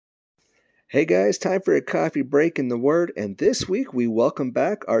Hey guys, time for a coffee break in the Word, and this week we welcome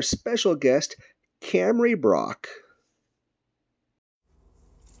back our special guest, Camrey Brock.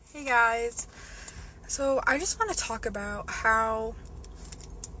 Hey guys, so I just want to talk about how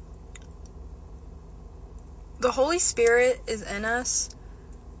the Holy Spirit is in us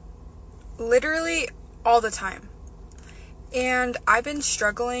literally all the time. And I've been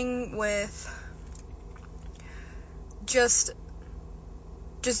struggling with just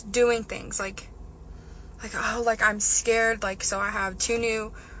doing things like I'm scared, so I have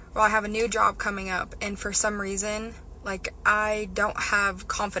a new job coming up, and for some reason I don't have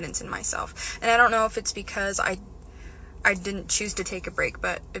confidence in myself. And I don't know if it's because I didn't choose to take a break,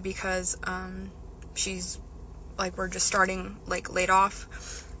 but because she's we're just starting laid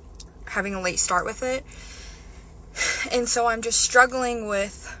off, having a late start with it. And so I'm just struggling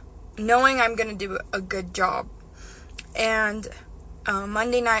with knowing I'm going to do a good job. And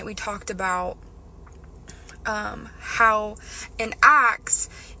Monday night we talked about how in Acts,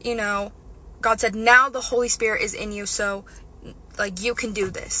 God said, now the Holy Spirit is in you, so you can do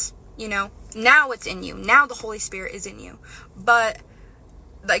this, now it's in you, now the Holy Spirit is in you. But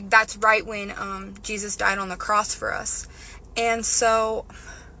that's right when Jesus died on the cross for us. And so,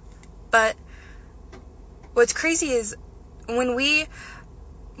 but what's crazy is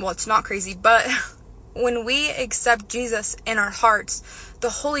it's not crazy, but when we accept Jesus in our hearts, the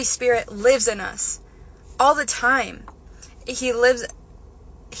Holy Spirit lives in us all the time. He lives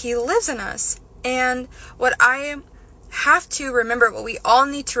in us. And what I have to remember, what we all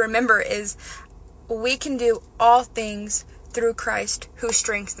need to remember, is we can do all things through Christ who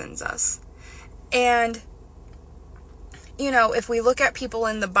strengthens us. And, if we look at people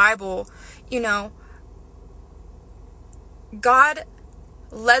in the Bible, God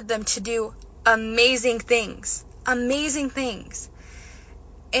led them to do amazing things.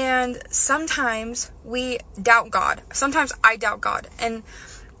 And sometimes we doubt God. Sometimes I doubt God. And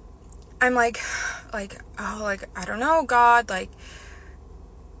I'm I don't know, God, I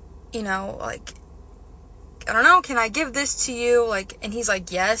don't know, can I give this to you? And he's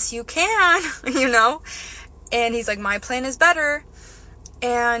like, yes, you can, and he's like, my plan is better.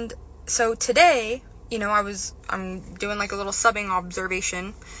 And so today, I'm doing a little subbing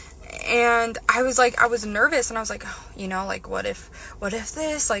observation, and I was nervous, and I was like, what if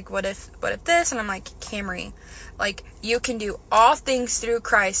this, what if this? And I'm like, Camrey, you can do all things through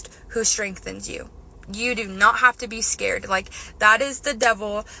Christ who strengthens you. You do not have to be scared. That is the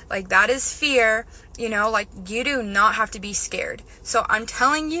devil. That is fear. You do not have to be scared. So I'm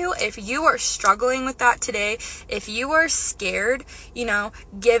telling you, if you are struggling with that today, if you are scared,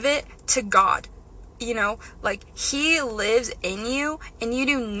 give it to God. He lives in you, and you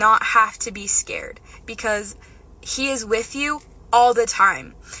do not have to be scared, because he is with you all the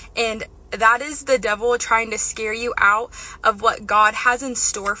time. And that is the devil trying to scare you out of what God has in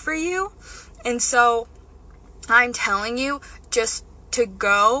store for you. And so I'm telling you just to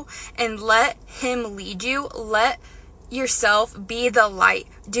go and let him lead you. Let yourself be the light.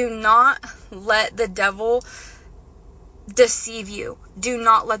 Do not let the devil deceive you. Do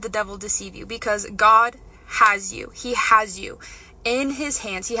not let the devil deceive you, because God has you. He has you in his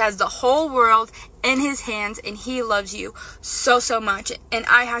hands. He has the whole world in his hands, and he loves you so much. And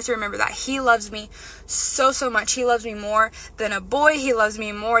I have to remember that he loves me so much. He loves me more than a boy. He loves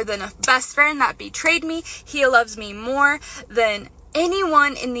me more than a best friend that betrayed me. He loves me more than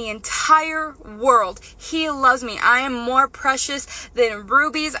anyone in the entire world. He loves me. I am more precious than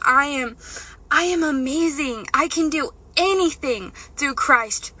rubies. I am amazing. I can do anything through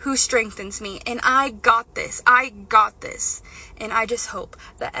Christ who strengthens me. And I got this. And I just hope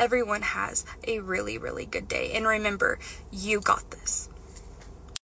that everyone has a really, really good day. And remember, you got this.